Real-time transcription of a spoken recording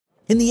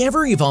In the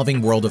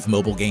ever-evolving world of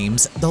mobile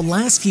games, the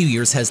last few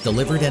years has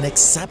delivered an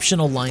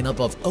exceptional lineup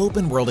of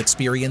open-world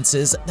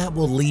experiences that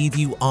will leave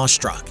you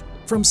awestruck.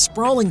 From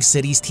sprawling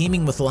cities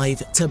teeming with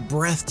life to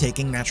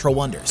breathtaking natural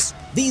wonders,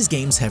 these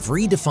games have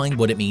redefined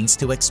what it means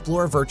to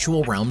explore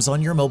virtual realms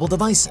on your mobile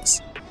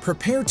devices.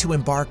 Prepare to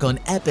embark on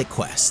epic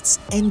quests,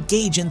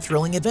 engage in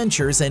thrilling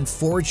adventures, and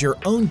forge your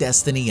own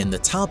destiny in the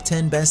top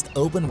 10 best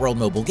open-world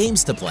mobile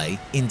games to play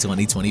in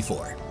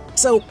 2024.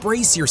 So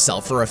brace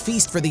yourself for a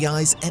feast for the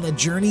eyes and a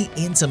journey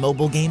into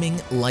mobile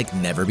gaming like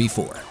never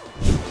before.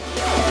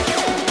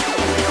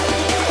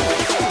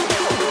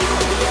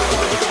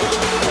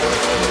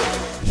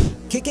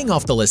 Kicking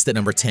off the list at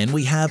number 10,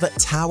 we have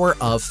Tower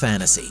of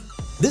Fantasy.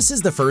 This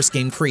is the first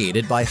game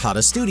created by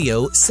Hada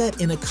Studio,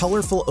 set in a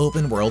colorful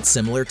open world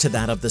similar to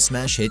that of the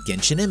smash hit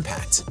Genshin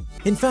Impact.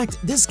 In fact,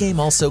 this game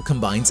also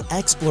combines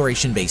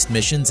exploration-based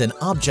missions and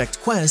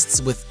object quests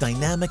with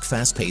dynamic,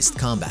 fast-paced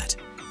combat.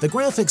 The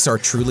graphics are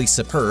truly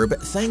superb,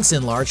 thanks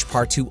in large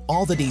part to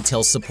all the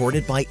details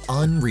supported by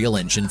Unreal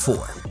Engine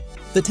 4.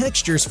 The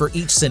textures for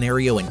each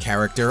scenario and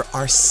character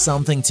are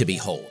something to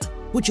behold,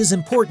 which is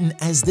important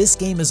as this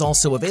game is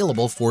also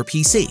available for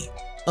PC.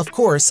 Of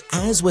course,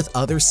 as with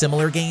other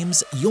similar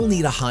games, you'll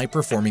need a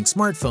high-performing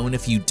smartphone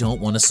if you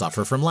don't want to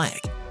suffer from lag.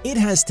 It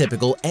has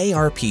typical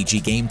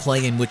ARPG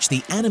gameplay in which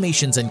the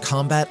animations and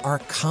combat are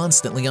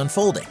constantly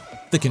unfolding.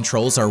 The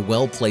controls are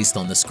well placed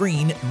on the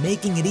screen,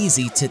 making it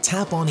easy to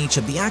tap on each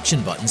of the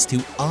action buttons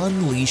to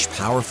unleash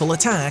powerful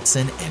attacks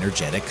and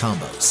energetic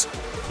combos.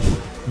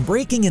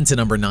 Breaking into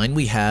number 9,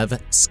 we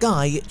have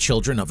Sky: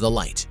 Children of the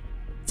Light.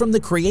 From the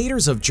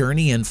creators of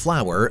Journey and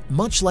Flower,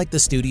 much like the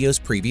studio's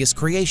previous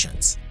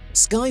creations,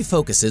 Sky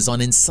focuses on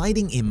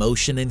inciting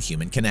emotion and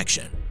human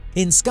connection.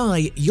 In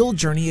Sky, you'll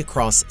journey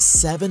across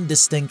 7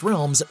 distinct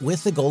realms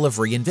with the goal of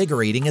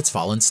reinvigorating its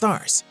fallen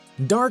stars.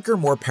 Darker,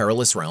 more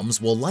perilous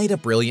realms will light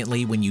up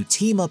brilliantly when you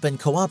team up and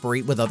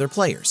cooperate with other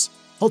players.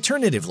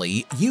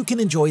 Alternatively, you can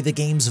enjoy the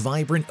game's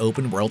vibrant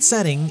open-world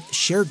setting,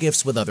 share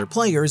gifts with other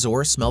players,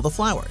 or smell the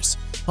flowers.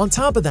 On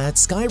top of that,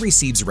 Sky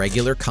receives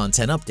regular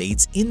content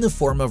updates in the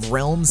form of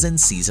realms and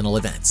seasonal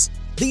events.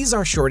 These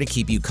are sure to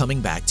keep you coming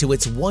back to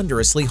its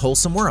wondrously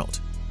wholesome world.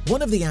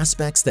 One of the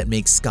aspects that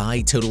makes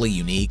Sky totally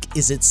unique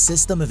is its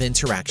system of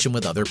interaction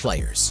with other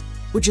players,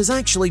 which is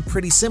actually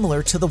pretty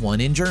similar to the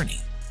one in Journey.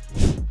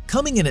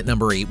 Coming in at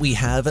number 8, we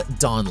have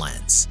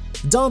Dawnlands.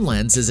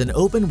 Dawnlands is an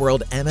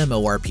open-world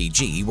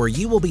MMORPG where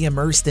you will be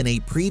immersed in a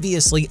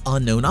previously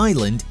unknown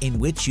island in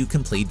which you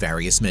complete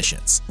various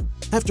missions.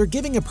 After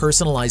giving a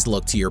personalized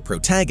look to your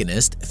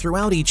protagonist,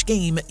 throughout each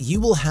game,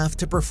 you will have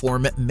to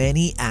perform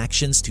many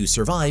actions to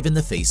survive in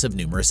the face of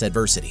numerous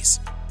adversities.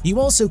 You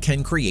also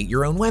can create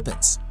your own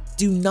weapons.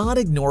 Do not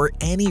ignore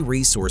any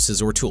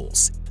resources or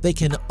tools. They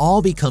can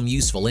all become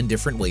useful in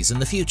different ways in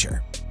the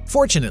future.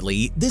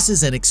 Fortunately, this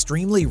is an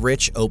extremely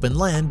rich open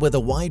land with a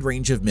wide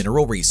range of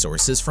mineral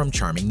resources from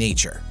charming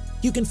nature.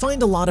 You can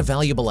find a lot of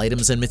valuable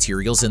items and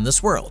materials in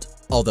this world.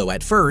 Although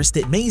at first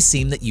it may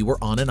seem that you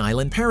are on an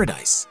island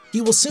paradise,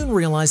 you will soon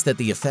realize that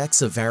the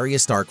effects of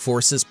various dark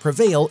forces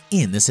prevail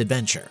in this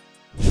adventure.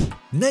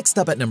 Next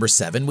up at number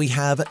 7, we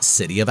have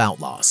City of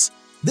Outlaws.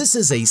 This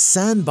is a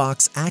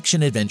sandbox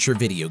action-adventure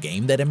video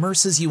game that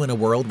immerses you in a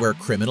world where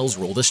criminals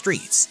rule the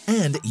streets,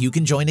 and you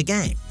can join a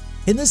gang.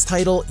 In this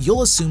title,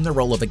 you'll assume the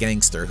role of a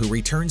gangster who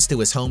returns to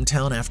his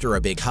hometown after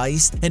a big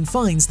heist and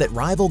finds that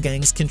rival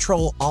gangs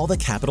control all the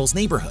capital's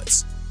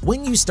neighborhoods.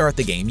 When you start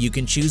the game, you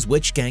can choose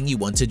which gang you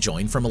want to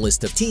join from a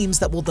list of teams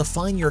that will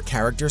define your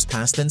character's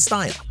past and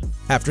style.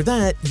 After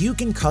that, you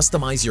can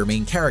customize your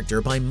main character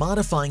by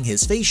modifying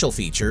his facial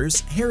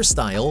features,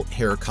 hairstyle,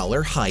 hair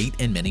color, height,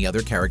 and many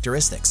other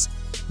characteristics.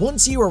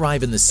 Once you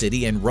arrive in the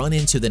city and run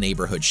into the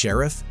neighborhood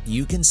sheriff,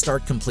 you can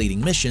start completing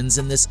missions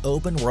in this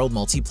open-world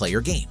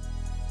multiplayer game.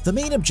 The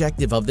main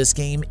objective of this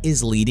game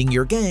is leading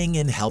your gang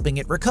and helping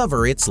it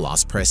recover its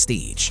lost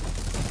prestige.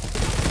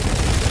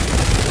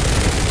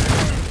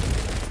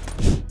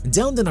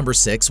 Down to number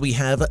 6, we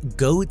have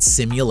Goat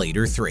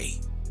Simulator 3.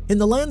 In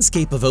the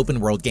landscape of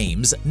open-world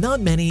games,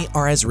 not many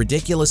are as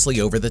ridiculously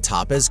over the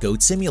top as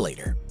Goat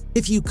Simulator.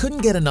 If you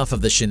couldn't get enough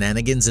of the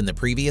shenanigans in the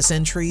previous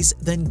entries,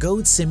 then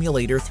Goat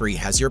Simulator 3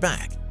 has your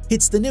back.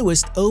 It's the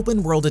newest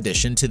open-world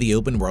addition to the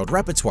open-world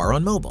repertoire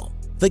on mobile.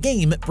 The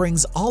game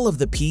brings all of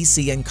the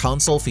PC and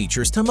console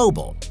features to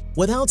mobile,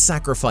 without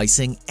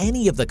sacrificing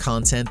any of the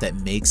content that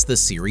makes the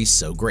series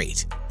so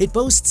great. It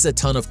boasts a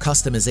ton of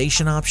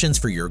customization options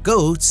for your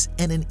goats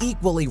and an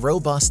equally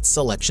robust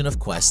selection of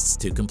quests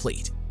to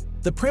complete.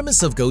 The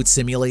premise of Goat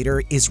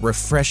Simulator is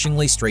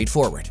refreshingly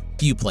straightforward.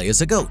 You play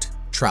as a goat,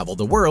 travel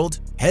the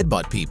world,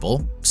 headbutt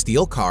people,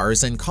 steal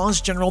cars, and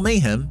cause general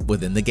mayhem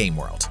within the game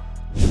world.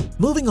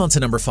 Moving on to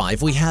number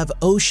 5, we have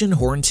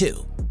Oceanhorn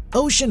 2.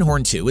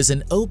 Oceanhorn 2 is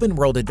an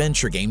open-world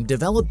adventure game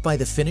developed by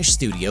the Finnish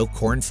studio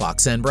Corn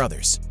Fox &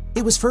 Brothers.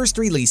 It was first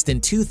released in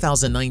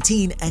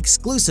 2019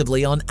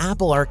 exclusively on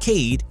Apple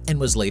Arcade and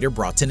was later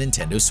brought to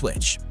Nintendo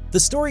Switch. The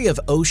story of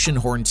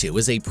Oceanhorn 2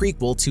 is a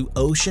prequel to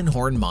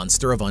Oceanhorn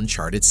Monster of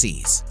Uncharted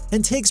Seas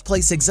and takes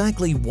place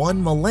exactly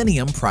 1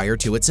 millennium prior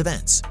to its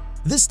events.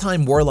 This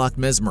time, Warlock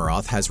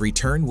Mesmeroth has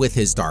returned with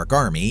his dark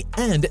army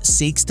and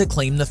seeks to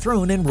claim the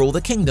throne and rule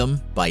the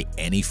kingdom by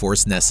any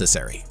force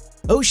necessary.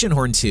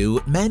 Oceanhorn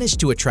 2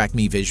 managed to attract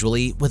me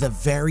visually with a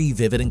very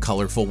vivid and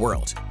colorful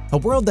world, a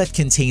world that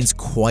contains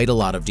quite a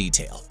lot of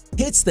detail.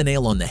 Hits the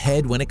nail on the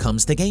head when it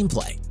comes to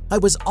gameplay. I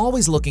was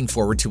always looking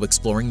forward to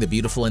exploring the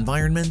beautiful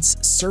environments,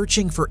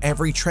 searching for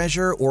every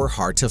treasure or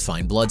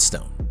hard-to-find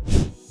bloodstone.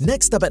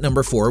 Next up at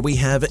number 4, we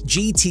have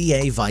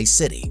GTA Vice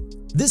City.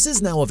 This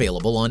is now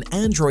available on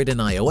Android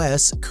and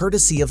iOS,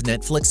 courtesy of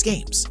Netflix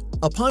Games.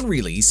 Upon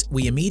release,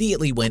 we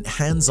immediately went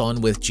hands-on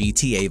with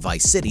GTA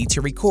Vice City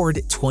to record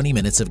 20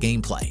 minutes of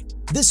gameplay.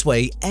 This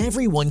way,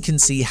 everyone can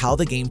see how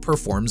the game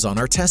performs on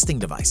our testing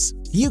device.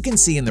 You can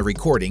see in the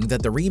recording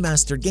that the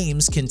remastered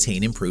games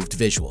contain improved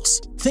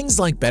visuals. Things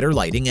like better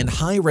lighting and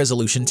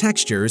high-resolution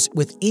textures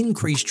with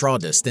increased draw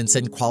distance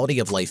and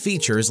quality-of-life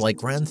features like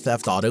Grand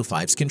Theft Auto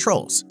 5's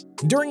controls.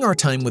 During our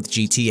time with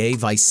GTA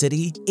Vice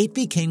City, it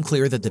became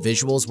clear that the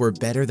visuals were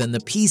better than the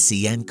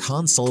PC and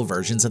console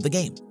versions of the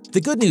game. The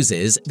good news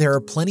is, there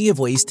are plenty of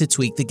ways to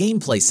tweak the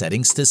gameplay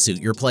settings to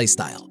suit your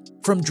playstyle,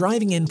 from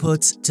driving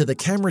inputs to the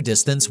camera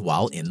distance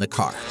while in the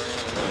car.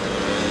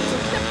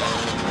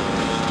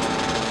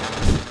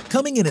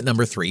 Coming in at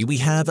number 3, we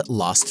have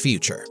Lost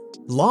Future.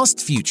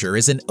 Lost Future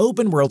is an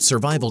open-world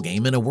survival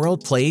game in a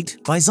world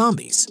plagued by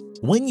zombies.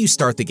 When you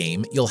start the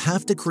game, you'll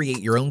have to create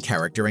your own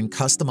character and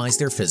customize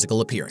their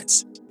physical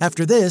appearance.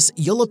 After this,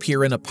 you'll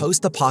appear in a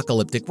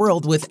post-apocalyptic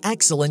world with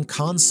excellent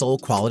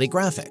console-quality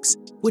graphics,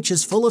 which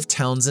is full of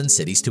towns and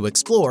cities to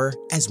explore,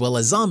 as well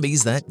as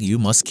zombies that you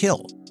must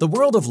kill. The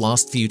world of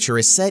Lost Future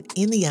is set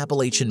in the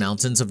Appalachian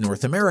Mountains of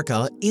North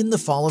America in the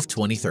fall of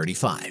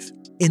 2035.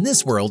 In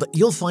this world,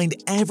 you'll find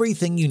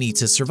everything you need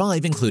to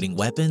survive, including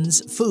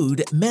weapons,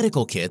 food,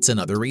 medical kits, and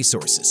other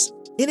resources.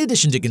 In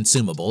addition to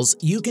consumables,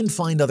 you can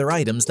find other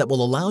items that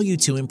will allow you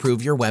to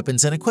improve your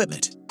weapons and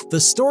equipment. The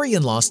story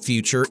in Lost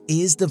Future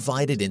is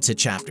divided into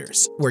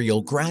chapters, where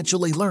you'll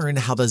gradually learn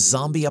how the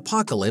zombie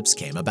apocalypse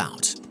came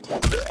about.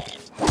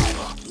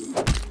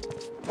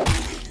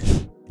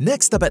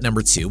 Next up at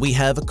number 2, we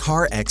have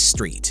CarX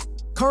Street.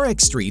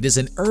 CarX Street is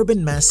an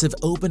urban massive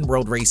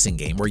open-world racing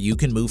game where you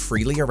can move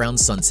freely around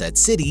Sunset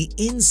City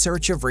in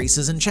search of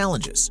races and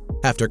challenges.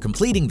 After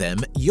completing them,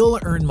 you'll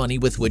earn money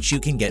with which you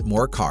can get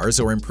more cars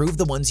or improve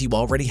the ones you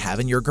already have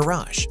in your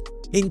garage.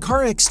 In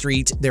CarX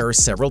Street, there are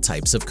several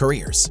types of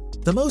careers.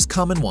 The most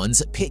common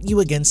ones pit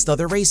you against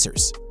other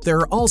racers. There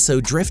are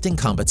also drifting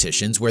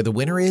competitions where the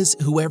winner is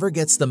whoever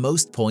gets the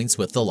most points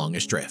with the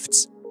longest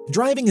drifts.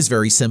 Driving is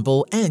very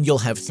simple, and you'll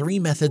have 3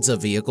 methods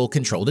of vehicle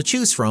control to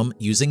choose from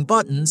using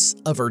buttons,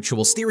 a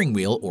virtual steering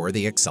wheel, or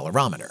the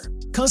accelerometer.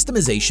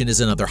 Customization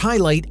is another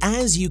highlight,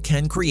 as you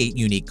can create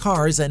unique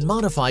cars and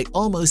modify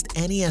almost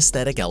any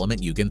aesthetic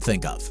element you can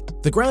think of.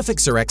 The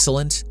graphics are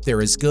excellent,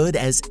 they're as good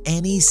as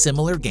any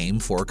similar game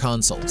for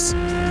consoles.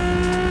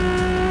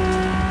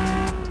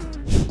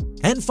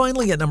 And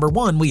finally at number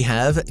 1, we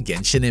have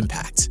Genshin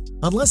Impact.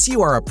 Unless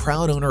you are a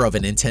proud owner of a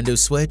Nintendo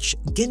Switch,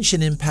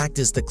 Genshin Impact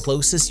is the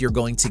closest you're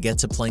going to get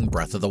to playing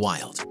Breath of the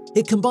Wild.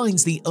 It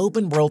combines the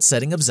open-world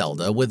setting of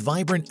Zelda with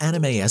vibrant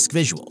anime-esque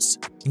visuals.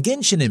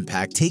 Genshin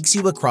Impact takes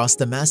you across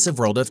the massive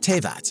world of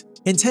Teyvat.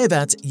 In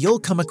Teyvat, you'll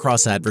come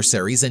across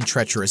adversaries and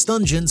treacherous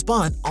dungeons,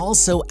 but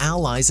also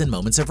allies and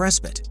moments of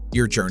respite.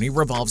 Your journey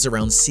revolves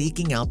around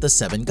seeking out the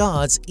 7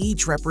 gods,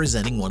 each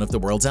representing one of the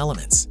world's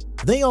elements.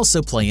 They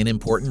also play an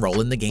important role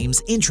in the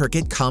game's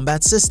intricate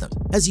combat system,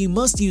 as you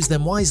must use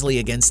them wisely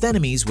against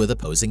enemies with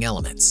opposing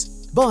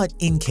elements. But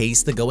in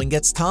case the going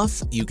gets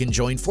tough, you can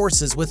join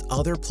forces with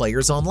other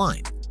players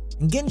online.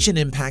 Genshin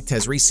Impact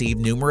has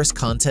received numerous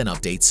content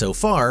updates so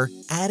far,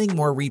 adding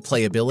more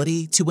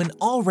replayability to an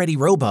already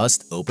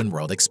robust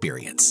open-world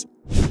experience.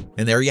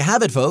 And there you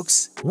have it,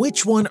 folks!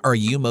 Which one are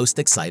you most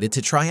excited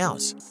to try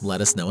out? Let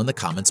us know in the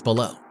comments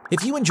below.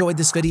 If you enjoyed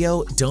this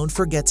video, don't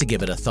forget to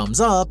give it a thumbs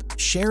up,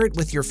 share it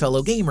with your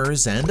fellow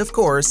gamers, and of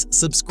course,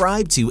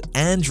 subscribe to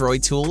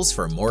Android Tools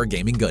for more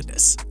gaming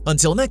goodness.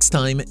 Until next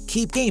time,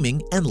 keep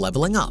gaming and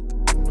leveling up!